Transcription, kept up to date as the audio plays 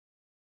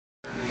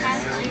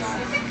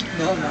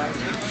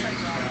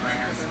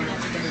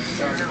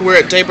We're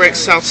at Daybreak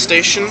South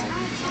Station.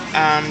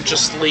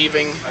 Just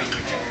leaving.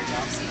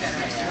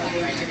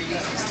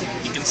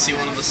 You can see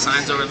one of the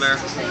signs over there.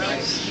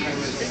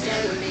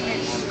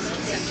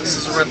 This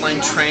is a Red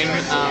Line train.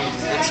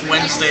 It's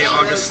Wednesday,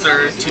 August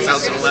 3rd,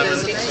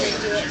 2011.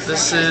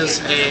 This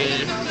is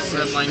a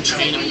Red Line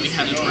train and we'll be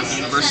heading towards the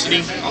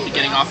university. I'll be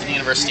getting off at the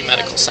University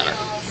Medical Center.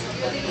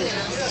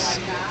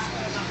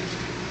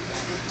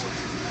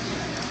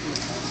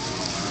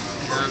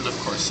 And of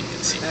course you can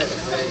see me.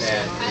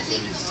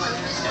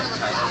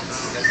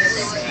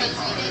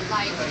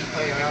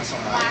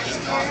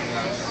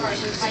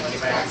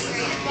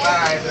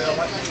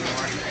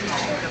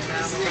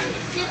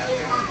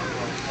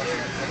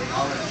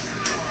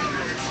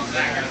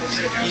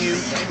 You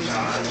can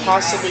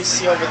possibly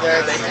see over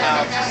there they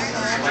have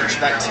a bunch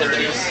of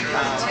activities.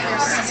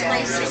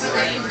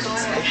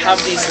 They have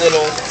these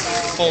little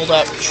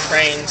fold-up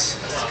trains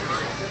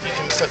you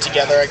can put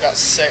together. I got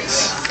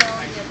 6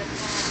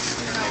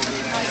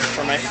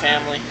 for my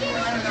family.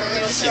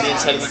 You see the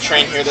inside of the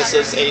train here. This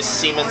is a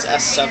Siemens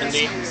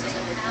S70.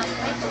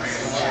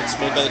 It's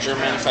made by the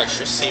German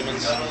manufacturer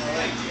Siemens.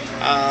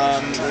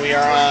 We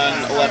are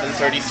on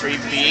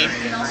 1133B.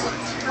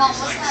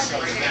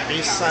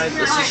 Beside,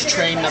 this is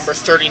train number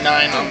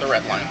 39 on the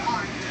Red Line.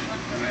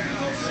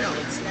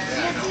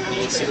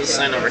 You can see the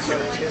sign over here.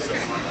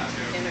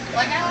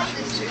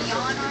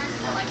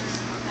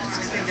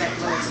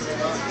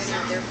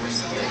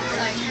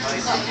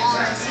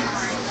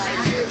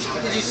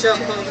 Did you show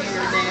both of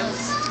your nails?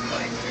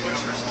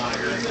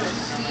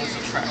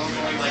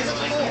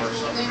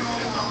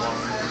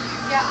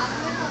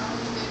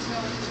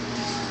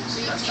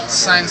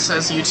 Sign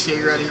says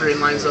UTA Red and Green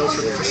Lines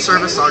open for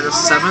service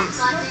August 7th.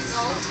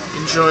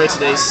 Enjoy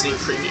today's sneak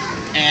preview.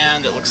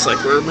 And it looks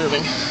like we're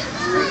moving.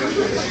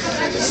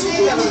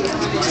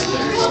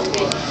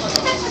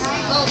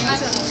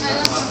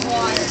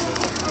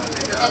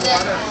 And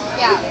then,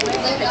 yeah,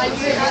 I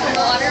put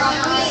water on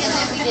me, and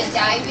then we did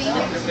diving,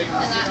 and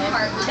that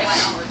part was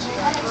wild.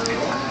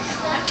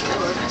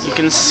 You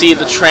can see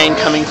the train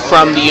coming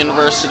from the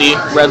university,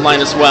 Red Line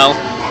as well,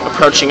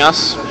 approaching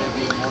us.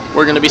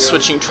 We're going to be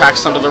switching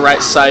tracks onto the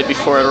right side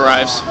before it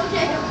arrives.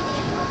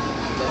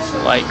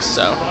 Like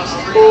so.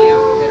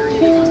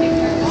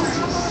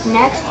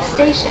 Next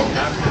station,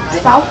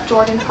 South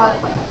Jordan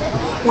Parkway,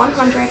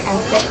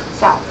 106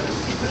 South.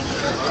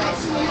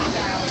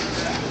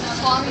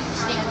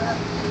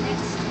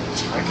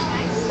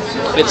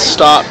 It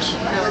stopped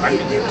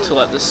to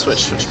let this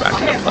switch back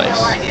into place.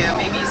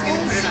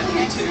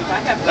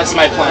 That's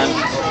my plan.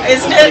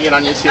 Isn't To it? get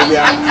on YouTube,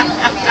 yeah.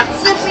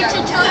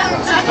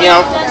 You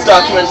know,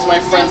 documents to my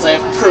friends. I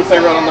have proof I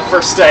wrote on the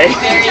first day.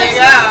 There you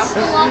go.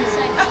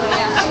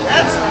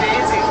 That's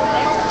amazing.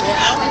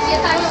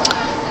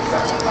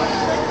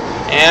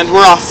 And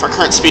we're off. Our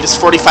current speed is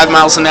 45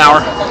 miles an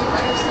hour.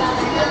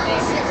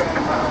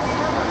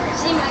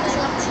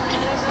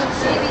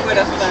 Would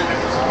have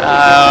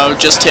fun.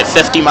 Just hit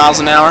 50 miles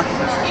an hour.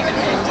 Even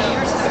 50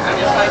 years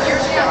ago. 5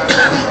 years ago.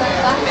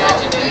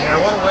 Imagine it. Yeah,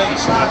 what a way you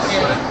should have to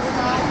put it.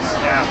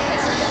 Yeah.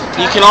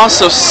 You can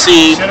also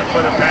see, Should have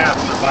put a path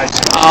for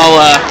bicycles. I'll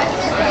Would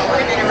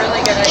have been a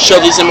really good idea. show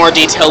these in more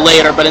detail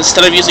later, but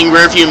instead of using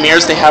rear view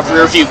mirrors, they have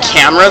rear view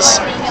cameras.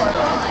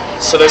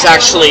 So there's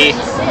actually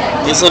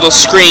these little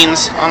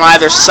screens on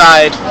either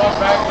side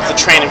of the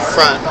train in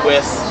front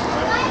with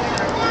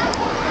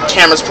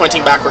cameras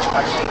pointing backward.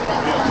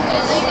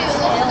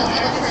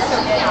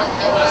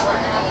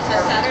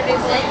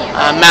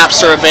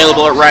 Maps are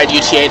available at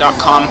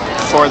rideuta.com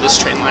for this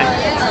train line.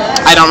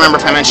 I don't remember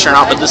if I mentioned it or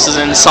not, but this is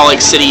in Salt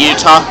Lake City,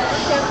 Utah,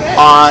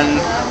 on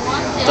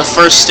the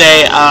first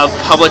day of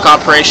public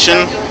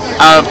operation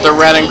of the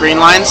red and green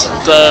lines,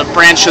 the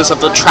branches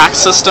of the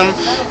TRAX system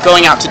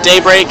going out to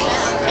Daybreak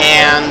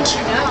and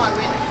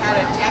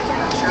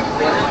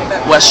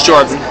West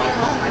Jordan.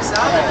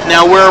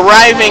 Now we're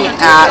arriving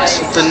at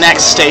the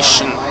next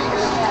station,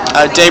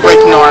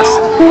 Daybreak North.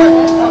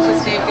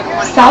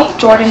 South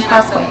Jordan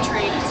Parkway,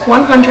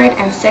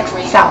 106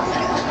 South.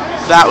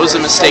 That was a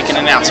mistaken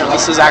announcement.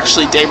 This is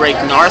actually Daybreak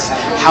North.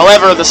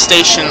 However, the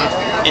station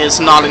is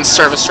not in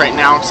service right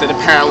now because it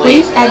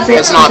apparently Please exit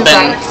has not to the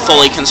been right.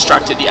 fully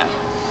constructed yet.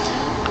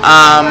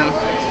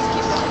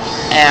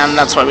 And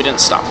that's why we didn't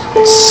stop.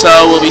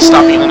 So we'll be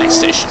stopping at the next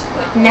station.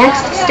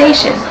 Next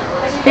station,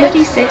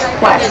 56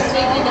 West,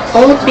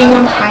 Old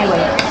Bingham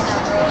Highway.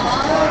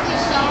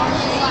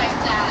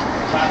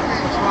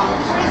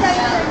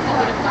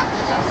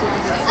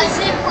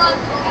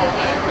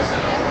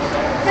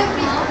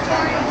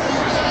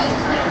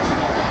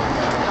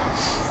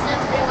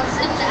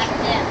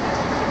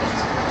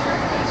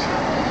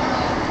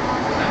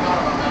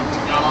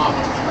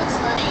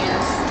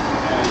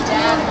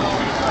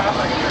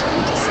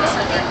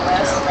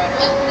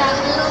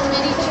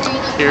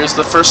 Here's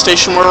the first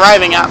station we're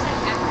arriving at.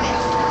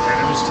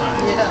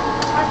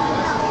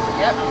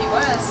 Yep, he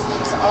was. He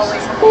was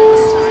always on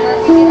this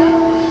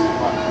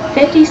time.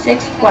 56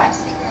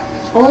 West,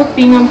 Old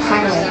Bingham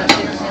Highway.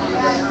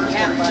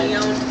 Yeah,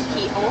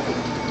 he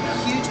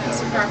huge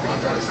piece of property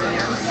goes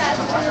there.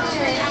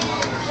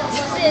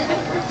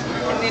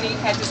 And then he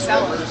had to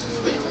sell it.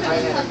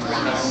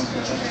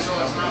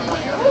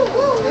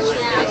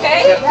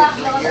 Okay.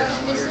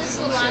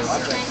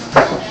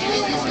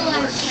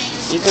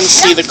 You can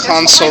see the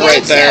console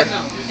right there.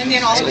 And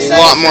then all of a It's a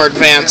sudden, lot more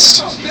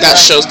advanced. That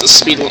shows the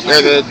speed, or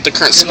the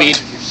current speed.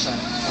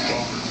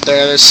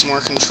 There's some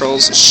more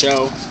controls that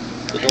show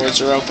the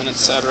doors are open,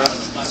 etc.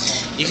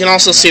 You can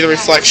also see the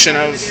reflection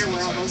of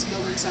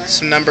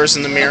some numbers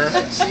in the mirror.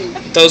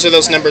 Those are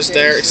those numbers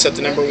there, except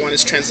the number 1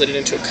 is translated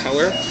into a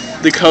color.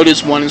 The code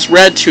is 1 is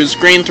red, 2 is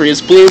green, 3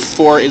 is blue,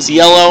 4 is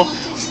yellow,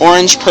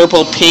 orange,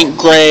 purple, pink,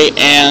 gray,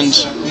 and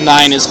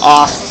 9 is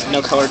off,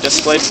 no color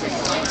displayed.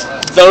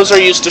 Those are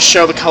used to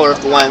show the color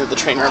of the line that the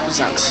train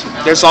represents.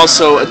 There's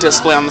also a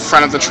display on the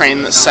front of the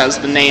train that says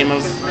the name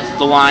of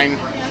the line,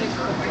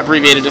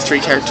 abbreviated to 3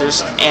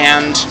 characters,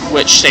 and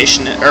which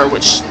station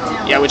which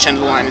end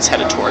of the line is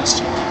headed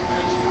towards.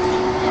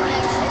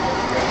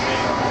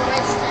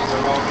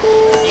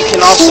 You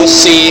can also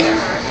see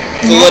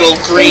the little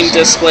green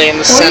display in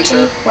the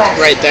center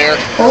right there.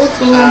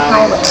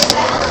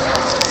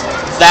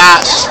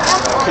 That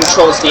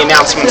controls the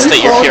announcements that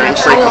you're hearing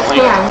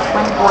frequently.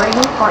 When boarding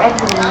or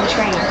exiting the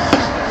train.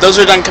 Those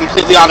are done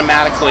completely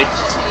automatically.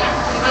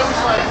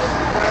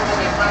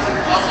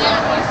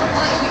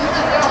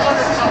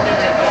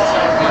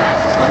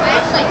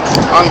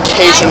 On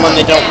occasion, when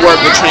they don't work,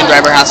 the train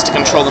driver has to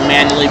control them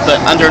manually, but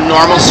under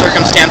normal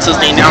circumstances,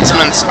 the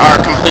announcements are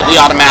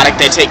completely automatic.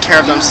 They take care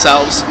of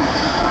themselves.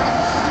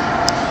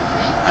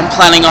 I'm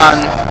planning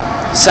on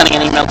sending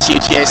an email to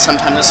UTA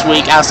sometime this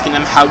week asking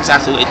them how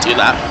exactly they do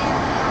that.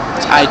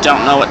 I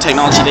don't know what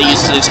technology they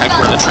use to detect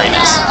where the train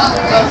is.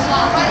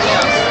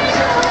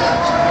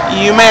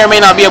 You may or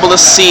may not be able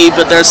to see,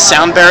 but there's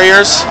sound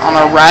barriers on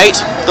our right.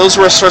 Those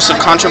were a source of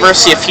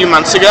controversy a few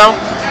months ago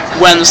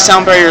when the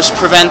sound barriers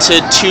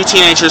prevented 2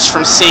 teenagers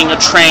from seeing a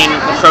train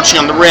approaching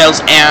on the rails,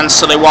 and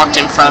so they walked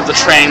in front of the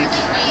train.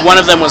 One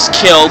of them was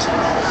killed,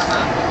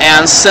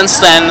 and since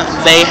then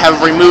they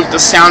have removed the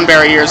sound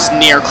barriers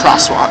near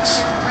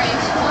crosswalks.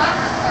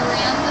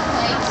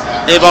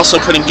 They've also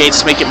put in gates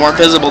to make it more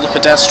visible to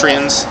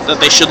pedestrians that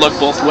they should look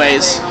both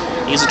ways,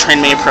 because the train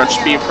may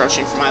be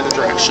approaching from either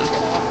direction.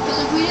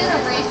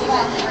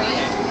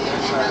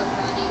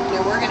 yeah,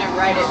 we're going to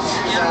write it.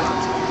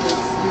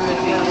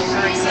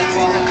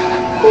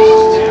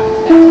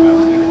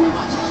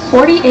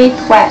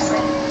 48th West,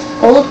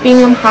 Old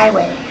Bingham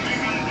Highway.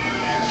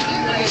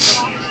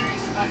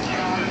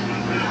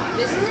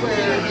 This is where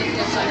it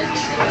gets on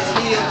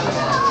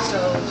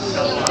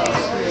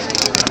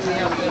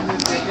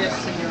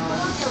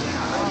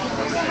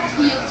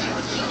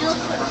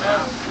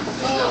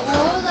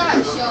What was that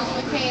show,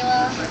 Michaela?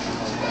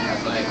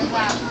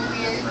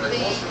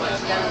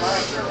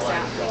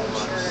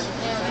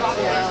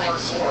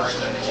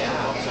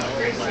 That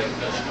weird thing.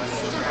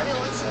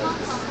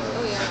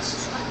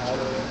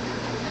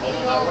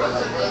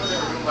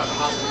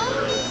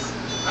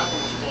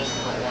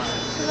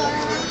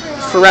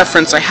 For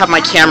reference, I have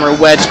my camera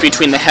wedged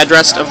between the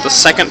headrest of the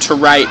second to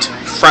right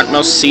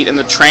frontmost seat in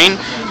the train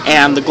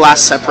and the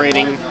glass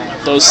separating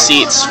those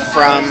seats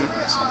from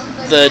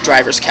the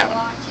driver's cabin.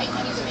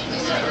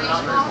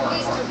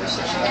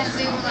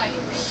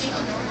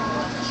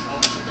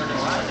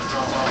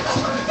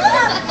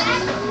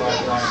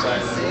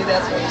 See,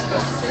 that's where you're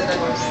supposed to sit on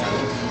your seat.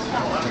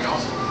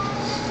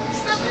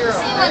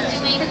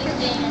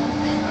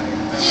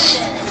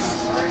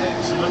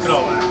 Look at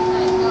all that.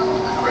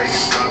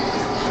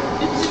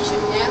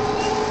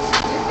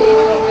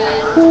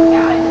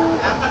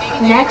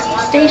 Next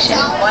station,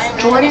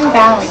 Jordan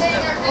Valley,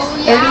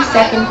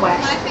 32nd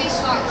West. My face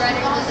got redder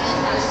than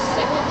this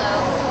sickle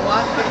though.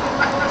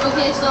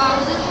 Okay, so I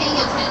wasn't paying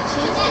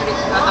attention and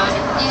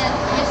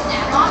I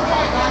snapped on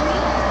that on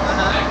me. And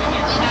I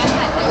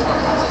had no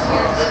clue what we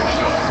were doing.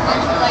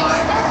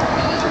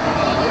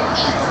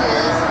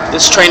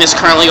 This train is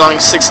currently going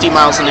 60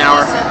 miles an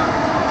hour.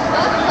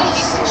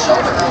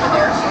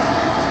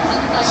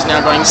 It's now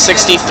going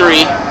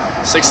 63,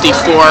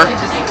 64,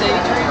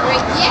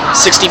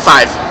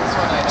 65.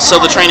 So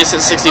the train is at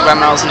 65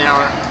 miles an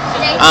hour.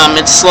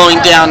 It's slowing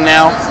down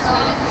now,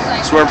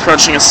 so we're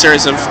approaching a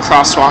series of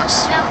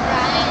crosswalks.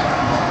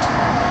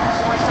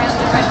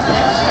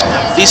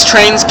 These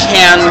trains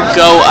can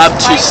go up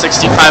to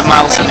 65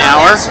 miles an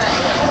hour.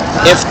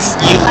 If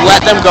you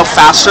let them go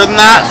faster than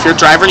that, if you're a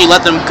driver and you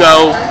let them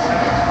go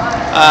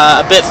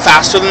a bit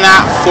faster than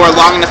that for a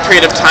long enough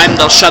period of time,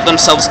 they'll shut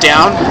themselves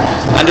down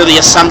under the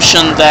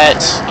assumption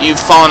that you've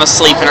fallen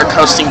asleep and are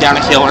coasting down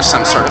a hill or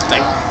some sort of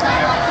thing.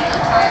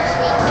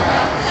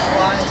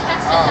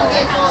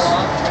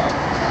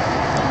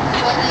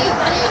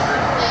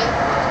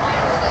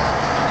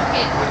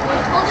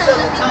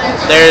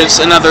 There's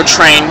another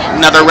train,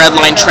 another red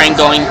line train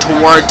going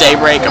toward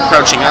Daybreak,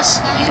 approaching us.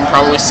 You can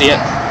probably see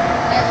it.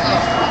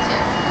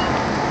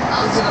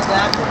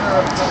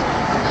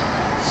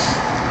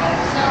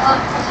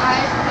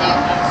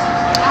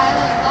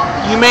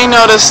 You may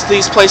notice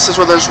these places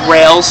where there's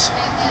rails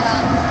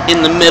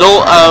in the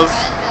middle of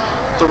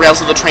the rails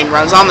that the train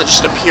runs on that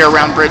just appear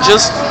around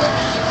bridges.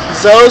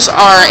 Those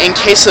are in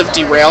case of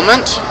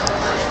derailment.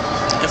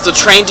 If the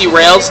train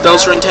derails,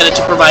 those are intended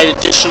to provide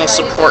additional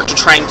support to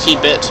try and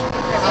keep it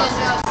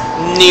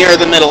near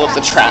the middle of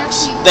the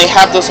tracks. They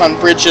have those on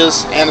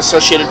bridges and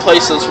associated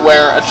places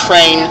where a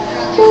train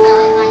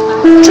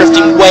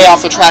drifting way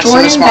off the tracks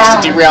in response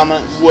to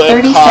derailment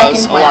would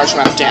cause a large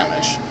amount of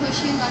damage.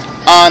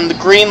 On the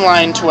Green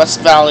Line to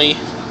West Valley,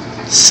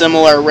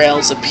 similar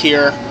rails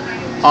appear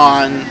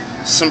on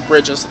some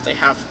bridges that they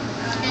have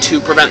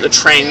to prevent the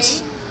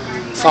trains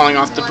falling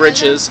off the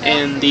bridges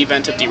in the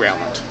event of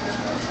derailment.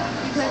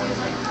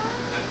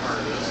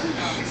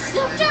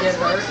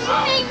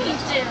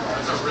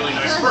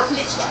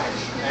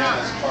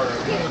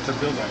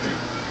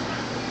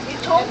 You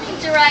told me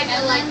to ride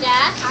it like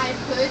that. I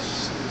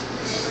pushed.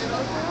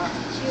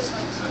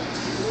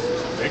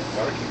 Big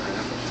parking.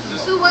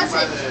 Who was it?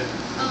 It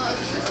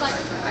was like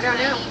I don't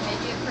know.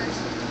 Midget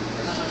person.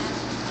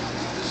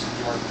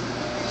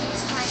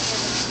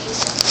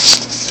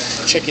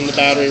 Checking the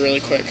battery really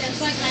quick.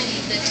 It's like I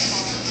need this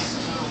song.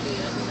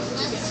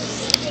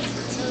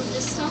 So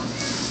this song?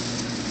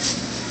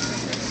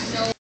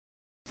 No.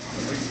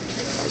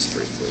 That was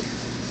briefly.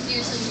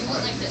 Seriously, you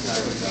want like this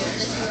song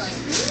that you're like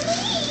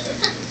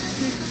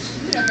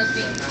you end up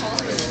being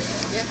taller.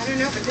 Yeah, I don't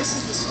know, but this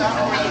is the stop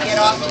where you get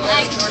off to go to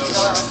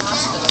Georgetown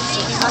Hospital,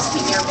 so he must be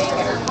near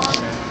Baker.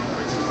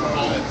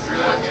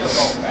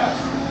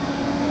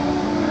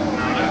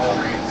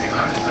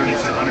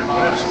 3,500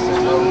 west.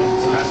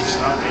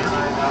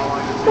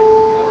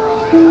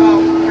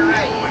 You're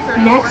right.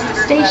 Next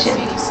station,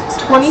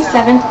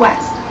 27th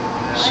West,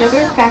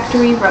 Sugar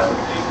Factory Road.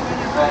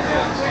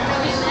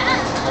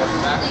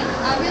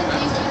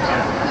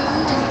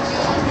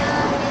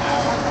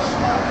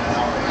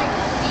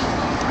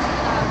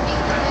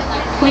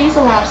 Please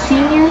allow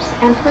seniors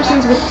and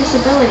persons with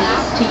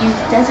disabilities to use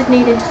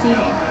designated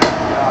seating.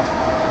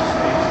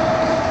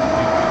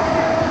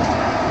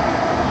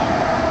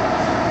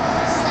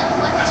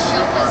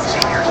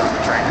 Seniors on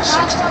the train is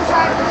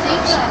 65.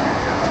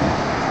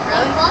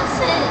 Really wants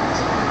it.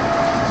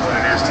 So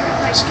it has to get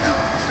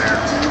discounted there.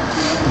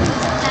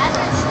 That's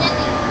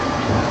extending.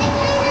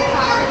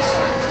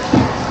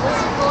 Was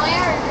it boy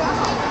or girl?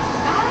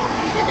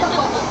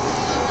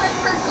 I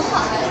forgot.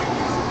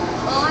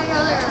 Oh, I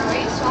know they're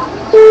race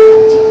walking.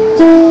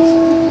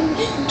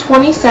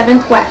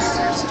 27th West,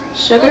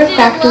 Sugar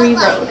Factory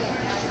Road.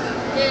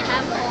 Did it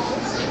have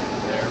holes?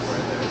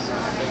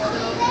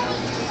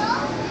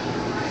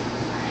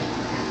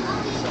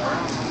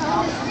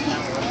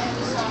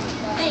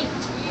 Hey,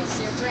 use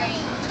your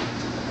brain.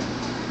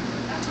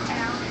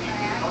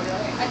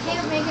 I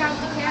can't make out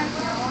the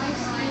character. All I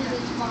see is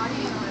its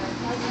body on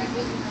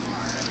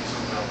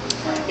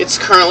it. It's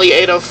currently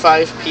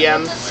 8:05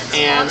 p.m.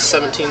 and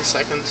 17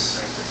 seconds.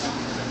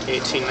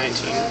 18,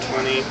 19,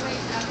 20,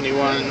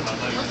 21,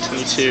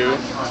 22,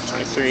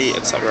 23,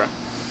 etc.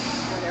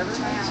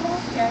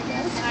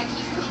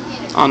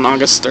 On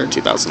August 3rd,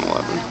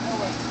 2011.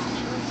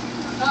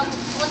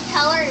 What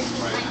color is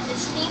he? Like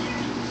Disney?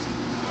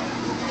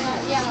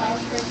 Yeah,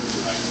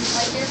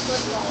 like your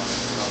football.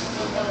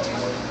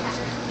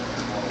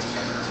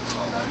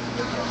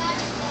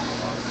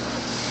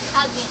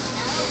 How do you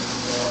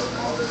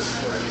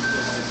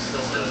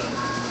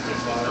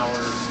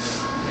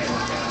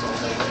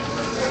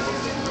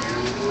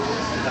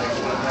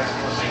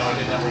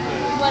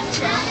What's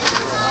that?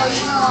 Oh,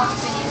 you know off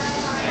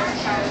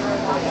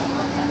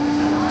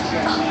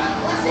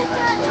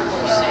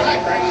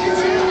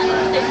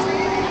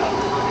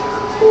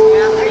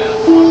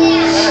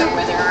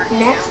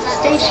Next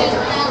station,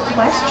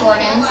 West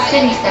Jordan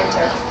City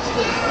Center,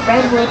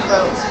 Redwood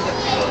Road.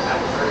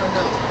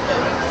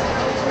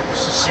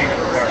 This is scenic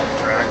part of the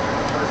track.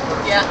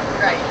 Yeah,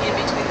 right, in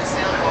between the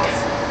sound walls.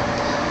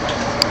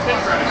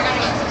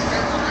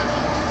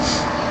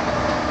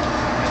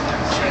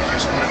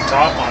 Just put a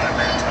top on it,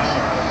 man.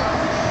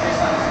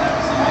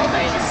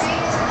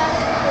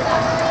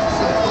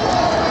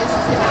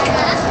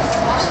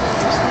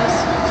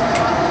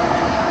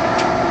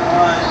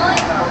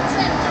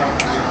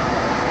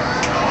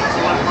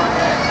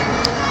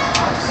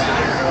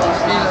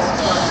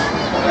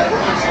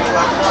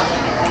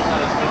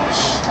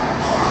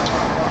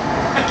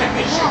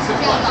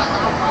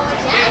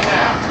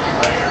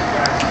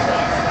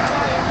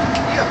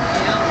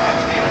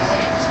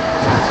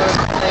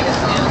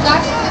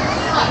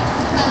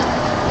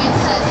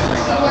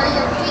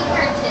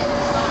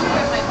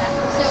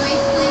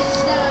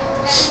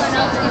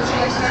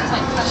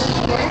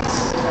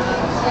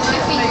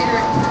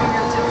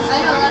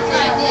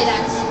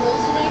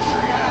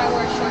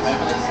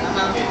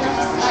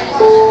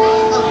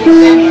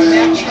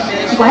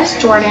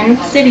 West Jordan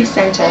City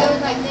Center,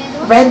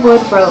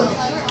 Redwood Road.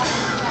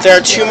 There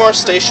are two more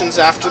stations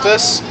after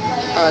this,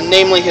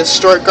 namely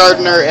Historic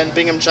Gardner and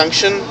Bingham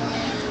Junction.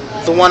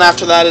 The one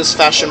after that is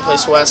Fashion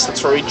Place West.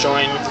 That's where we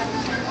join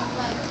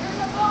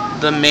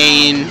the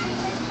main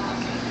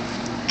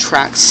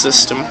TRAX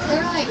system.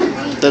 They're like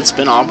green. that's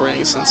been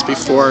operating since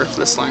before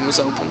this line was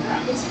open.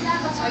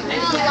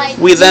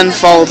 We then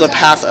follow the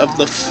path of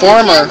the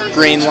former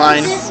Green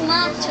Line,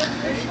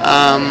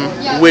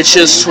 which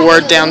is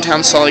toward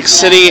downtown Salt Lake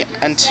City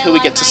until we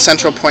get to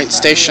Central Point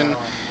Station,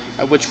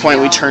 at which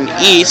point we turn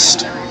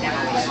east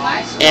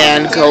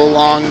and go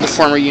along the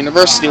former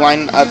University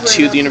Line up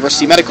to the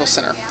University Medical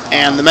Center.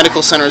 And the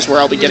Medical Center is where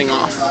I'll be getting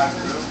off.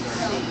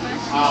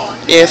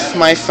 If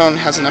my phone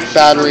has enough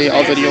battery,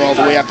 I'll video all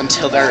the way up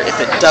until there. If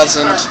it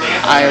doesn't,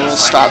 I will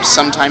stop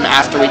sometime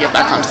after we get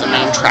back onto the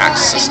main TRAX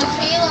system.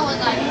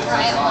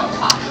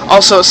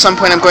 Also, at some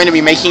point I'm going to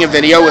be making a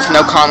video with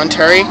no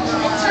commentary,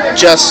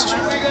 just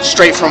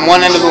straight from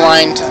one end of the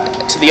line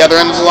to the other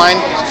end of the line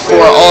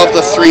for all of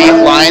the 3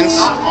 lines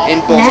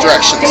in both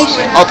directions.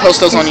 I'll post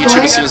those on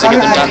YouTube as soon as I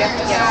get them done.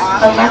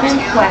 11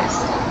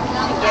 West. To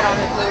get on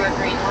the blue or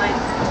green line,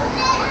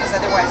 because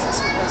otherwise this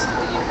would go to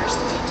the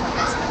University of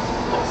Utah.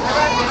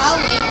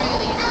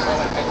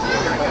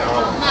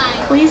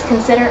 Please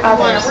consider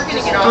others.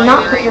 Do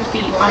not put your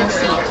feet on the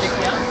seat.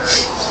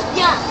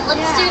 Yeah,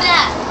 let's do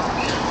that.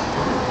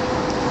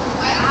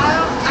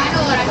 I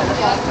know what I can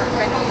do.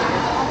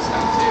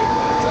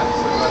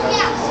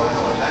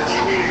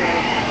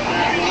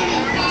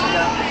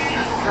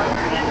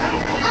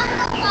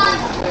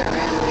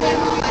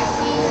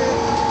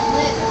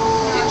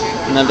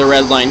 Another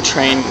red line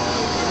train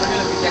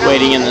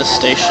waiting in this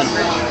station.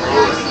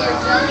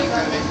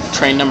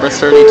 Train number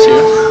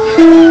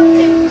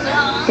 32.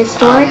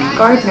 Historic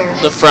Gardner.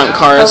 The front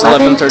car is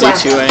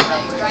 1132A.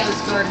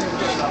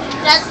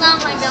 That's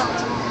not my belt.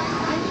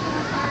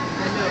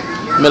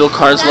 Middle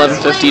car is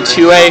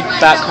 1152A.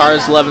 Back car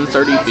is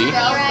 1130B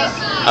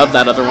of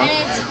that other one.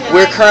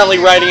 We're currently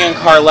riding in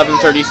car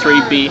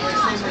 1133B.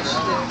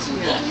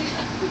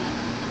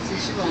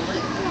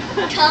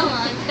 Come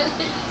on.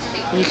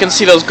 You can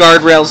see those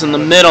guardrails in the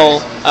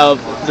middle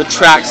of the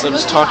tracks I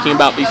was talking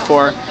about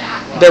before.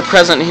 They're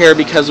present here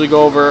because we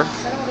go over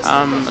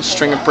a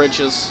string of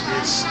bridges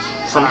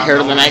from here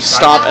to the next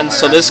stop, and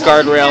so this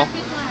guardrail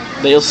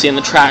that you'll see in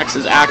the tracks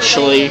is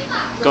actually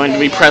going to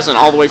be present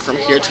all the way from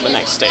here to the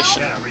next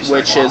station,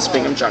 which is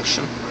Bingham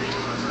Junction.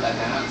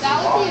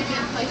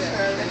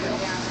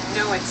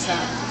 No, it's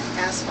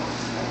asphalt.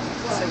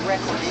 It's a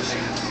reclamation.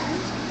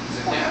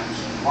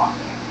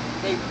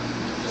 They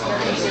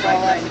heat it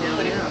all up and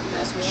put it on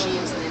those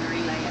machines and then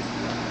relay it.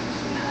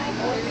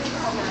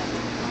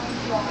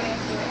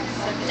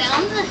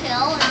 Down the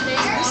hill and then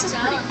This is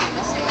pretty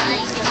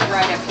cool.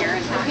 Right up here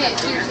and Okay,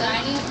 up here.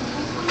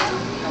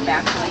 Go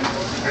back way.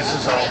 This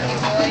is all.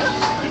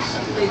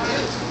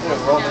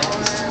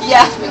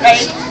 Yeah,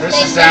 right. This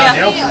is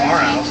downhill from our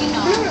house,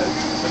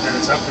 but then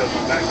it's uphill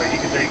from back. But you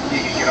can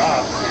get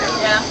off.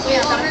 Yeah.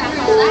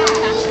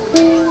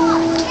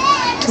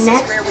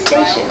 Next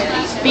station,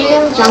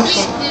 Bingham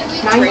Junction,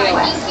 9th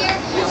West.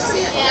 You'll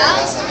see it.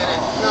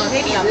 No,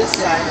 maybe on this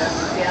side.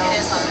 It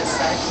is on this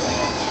side.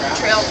 The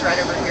trail's right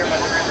over here by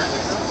the river.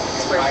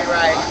 It's where we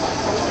ride.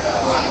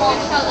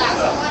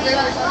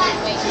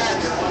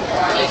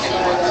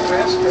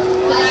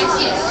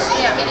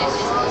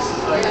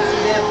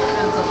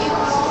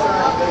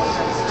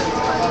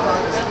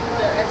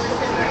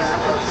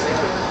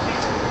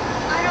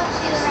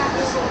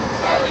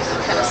 Yeah, you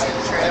can kind of see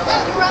the trail.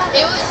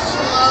 It was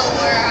slow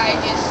where I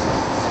just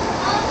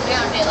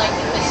found it like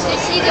in the city.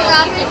 See the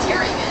rapids?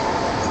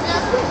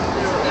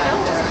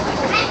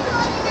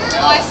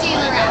 Oh, I see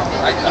the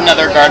rapids.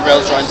 Another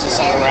guardrail joins us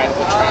on the right of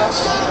the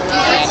tracks.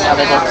 And now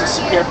they both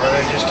disappear. Or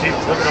they just keep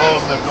look at all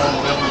of them going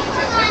building.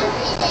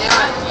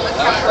 Look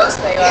how close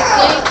they are.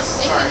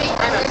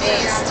 I'm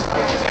amazed.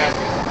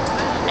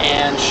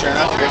 And sure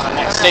enough, here's the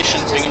next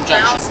station, Bingham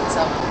Junction. Thousands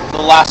of them.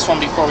 The last one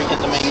before we hit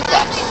the main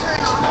tracks.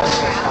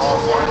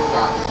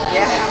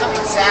 Yeah,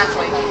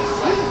 exactly.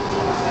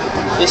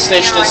 This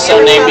station is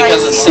so named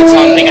because it sits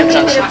on Bingham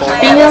Junction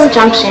Boulevard. Bingham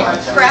Junction,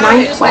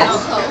 9th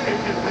West.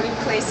 New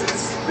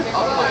places.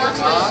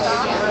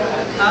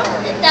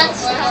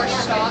 That's how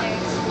shot.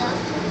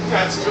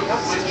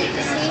 See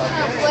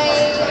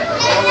halfway.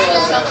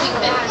 Something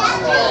back.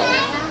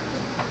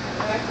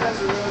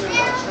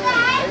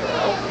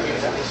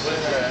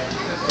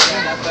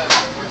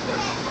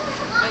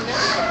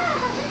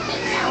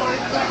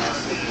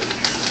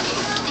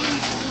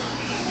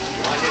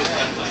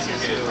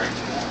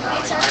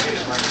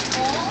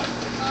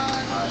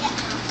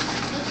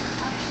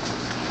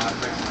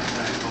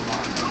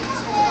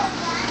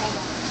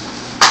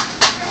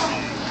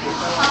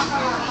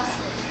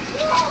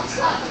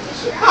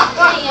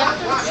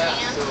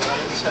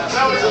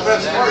 That was the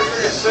best part. You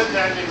just sit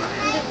there and you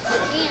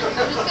I'm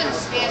just gonna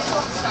stand till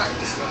it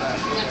starts.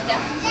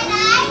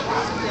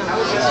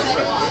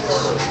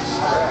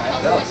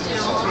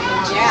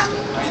 Yeah,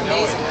 it's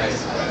amazing.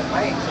 I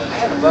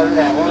had a brother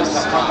that owns a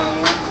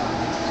company.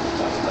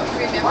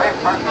 My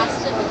apartment.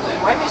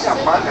 Why do you stop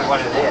parking what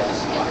it is?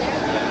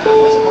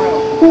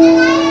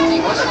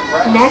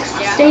 Next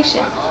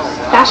station,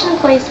 Fashion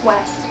Place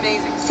West, It's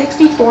amazing.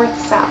 64th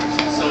South.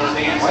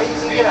 Why do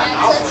you get a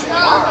house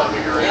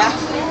when you're Yeah,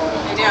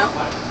 I know.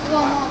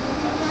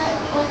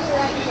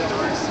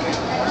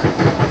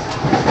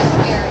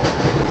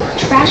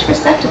 Trash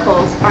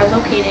receptacles are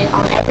located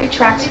on every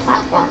TRAX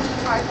platform.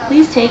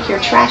 Please take your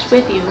trash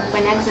with you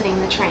when exiting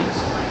the train.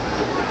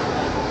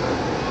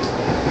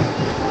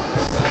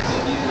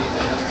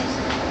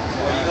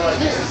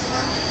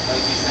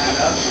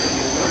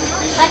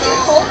 I can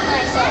hold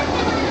myself.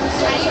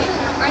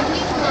 I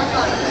need to work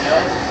on it.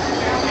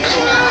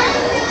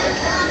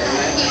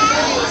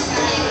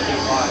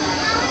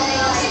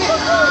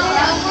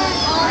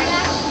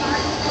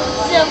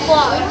 Zip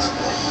watch.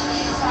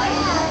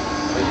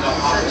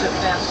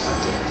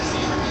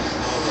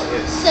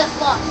 Zip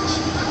watch.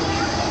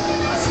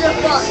 Zip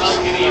watch.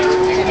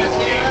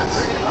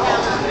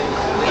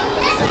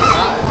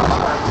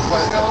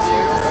 That was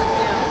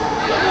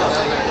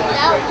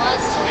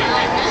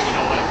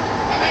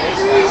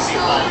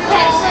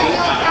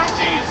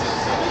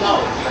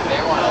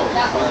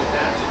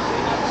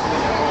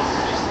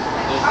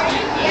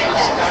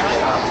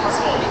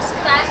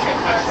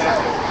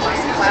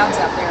Clouds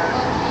out there.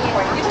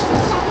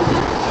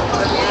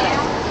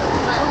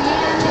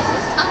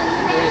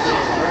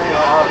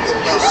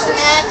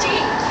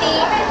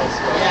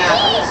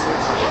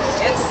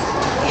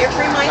 It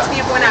reminds me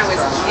of when I was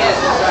a kid.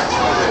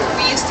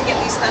 We used to get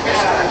these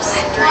thunderstorms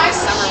during the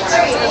summer when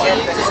I was a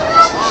kid, but it's a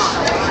long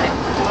time.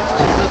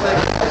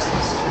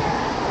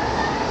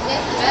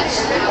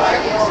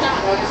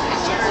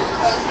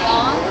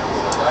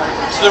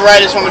 To the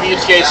right is one of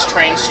UTA's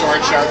train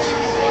storage yards.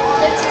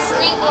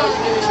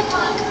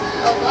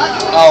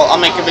 I'll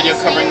make a video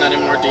covering that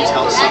in more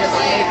detail. Some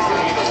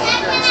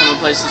of the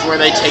places where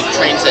they take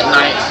trains at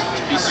night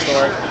to be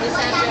stored,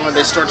 and where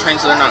they store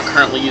trains that they're not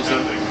currently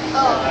using.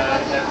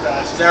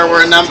 There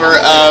were a number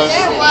of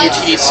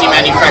UTDC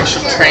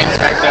manufactured trains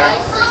back there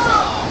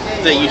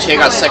that UTA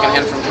got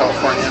secondhand from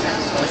California.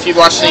 If you've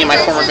watched any of my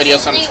former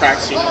videos on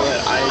TRAX, you know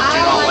that I do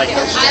not like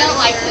those trains. I don't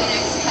like the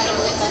next pedal.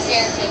 It's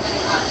irritating.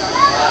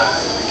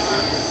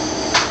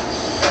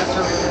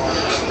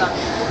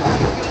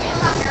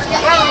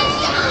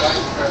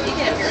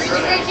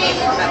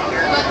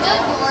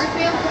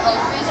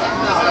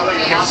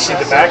 You get to see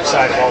the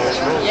backside of all this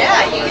room.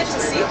 Yeah, you get to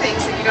see things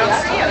that you don't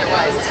see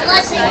otherwise.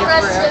 Let's see the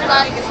rest of the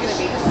I think it's going to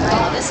be.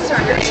 This is our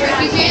nursery.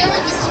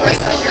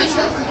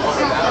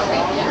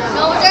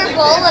 No, they're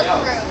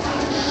bulletproof.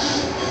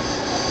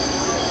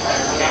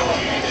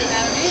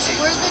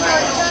 Where's the door?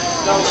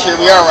 Here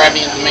we are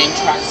arriving at the main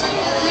TRAX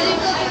line.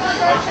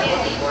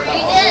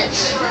 We did.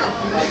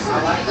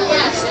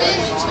 Yes.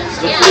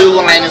 The blue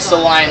line is the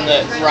line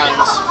that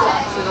runs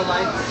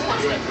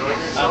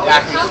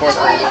back and forth.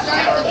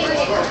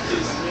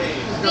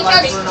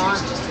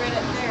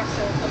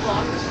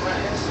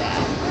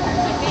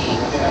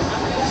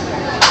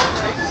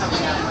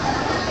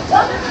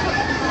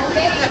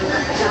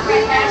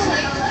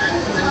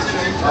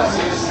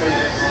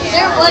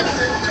 There would.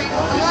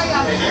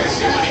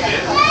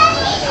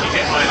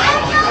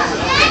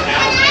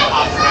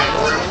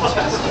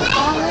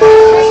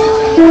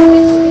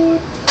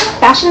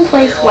 Fashion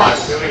Place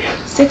West,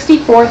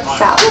 64th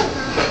South.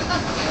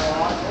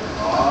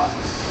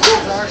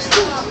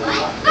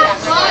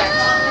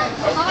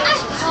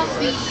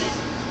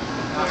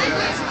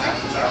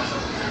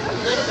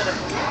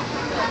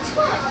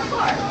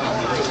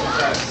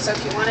 So if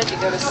you wanted to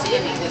go to see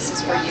me, this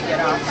is where you get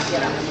off and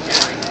get on the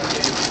train.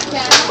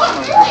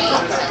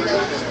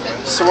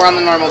 So we're on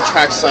the normal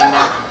TRAX line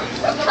now.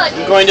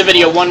 I'm going to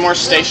video one more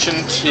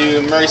station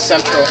to Murray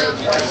Central,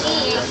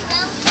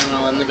 and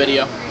I'll end the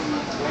video.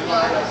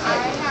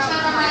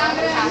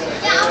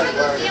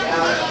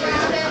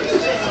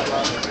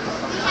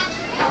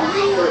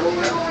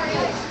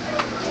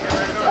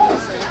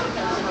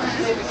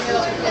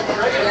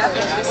 Yep,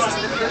 this is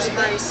the first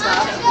Murray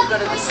stop. We'll go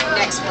to this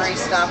next Murray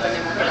stop and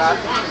then we'll get off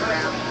and turn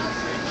around.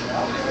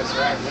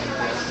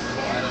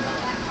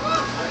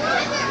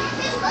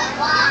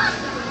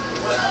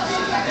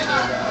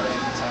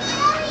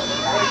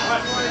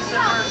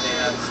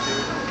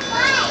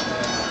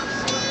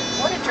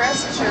 What address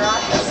is your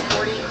office?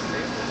 40?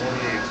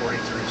 48,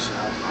 43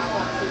 south.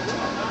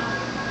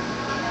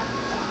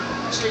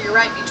 So you're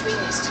right between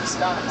these two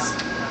stops.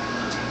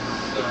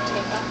 You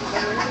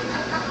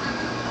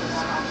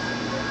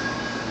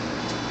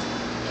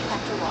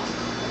have to walk.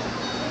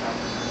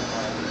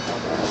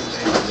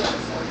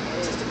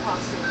 Just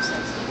across the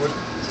interstate.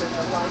 To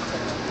the light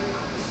there.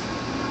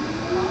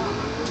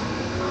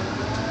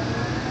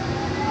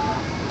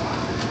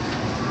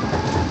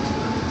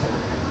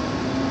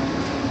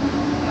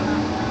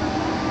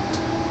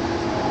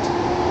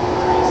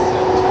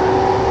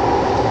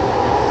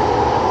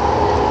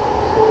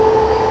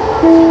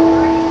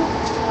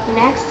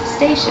 Next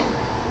station,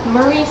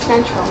 Murray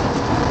Central,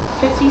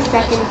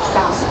 52nd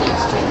South.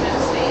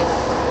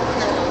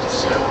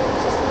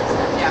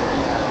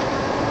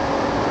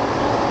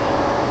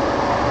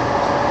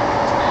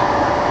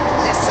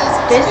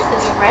 This is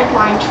a Red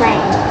Line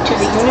train to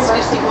the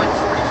University.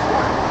 5144.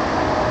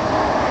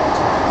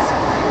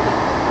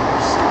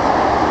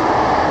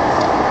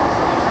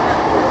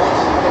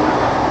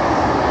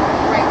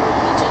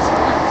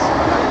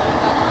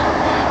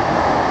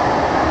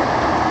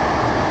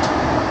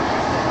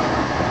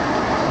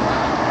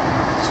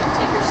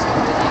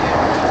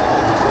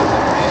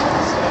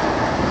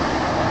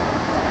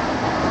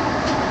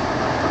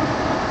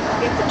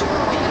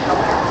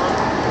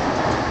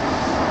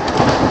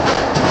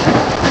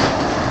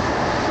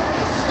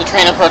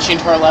 approaching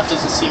to our left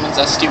is the Siemens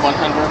SD100.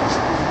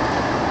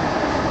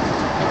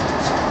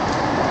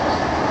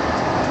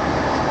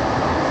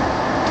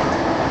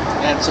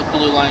 And it's a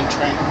blue line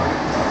train.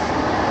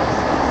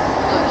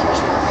 Look,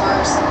 here's more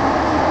cars.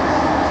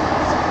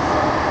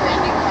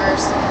 Brand new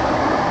cars.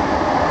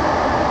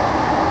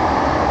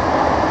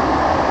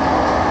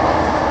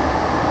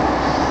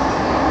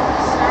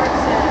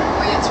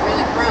 Boy, it's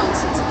really grown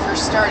since it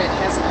first started,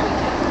 hasn't it?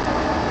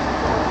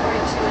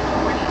 4:42 in the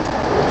morning.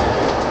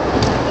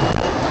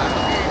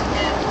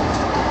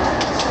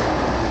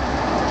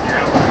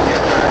 Yeah, when I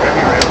get the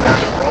heavy rail down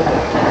to Provo,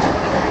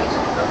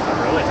 I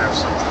really have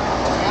something.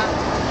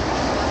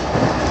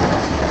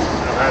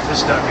 I'll have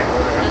this done before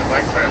they have the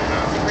bike path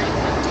done.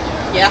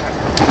 Yeah,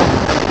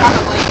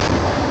 probably.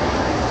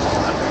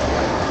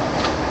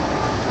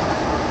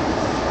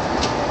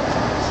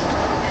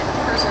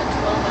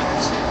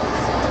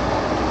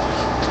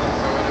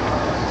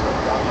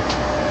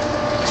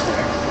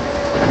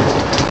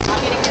 I'm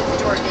gonna get the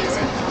door,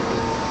 Daisy.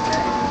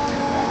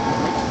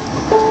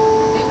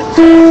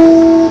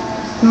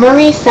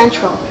 Murray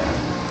Central,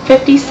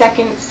 50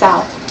 seconds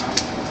south.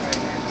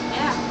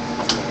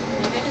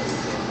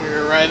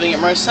 We're arriving at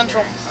Murray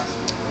Central.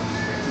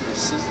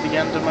 This is the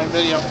end of my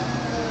video.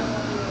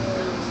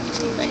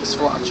 Thanks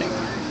for watching.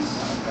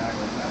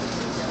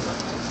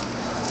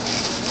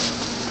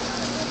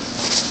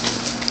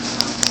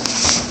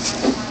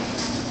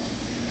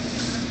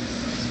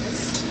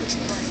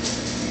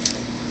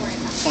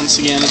 Once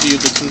again, view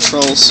the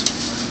controls.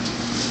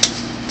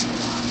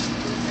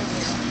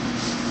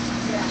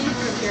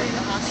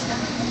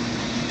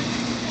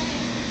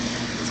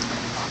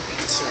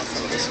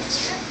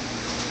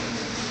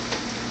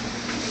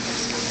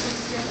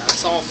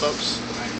 That's all, folks.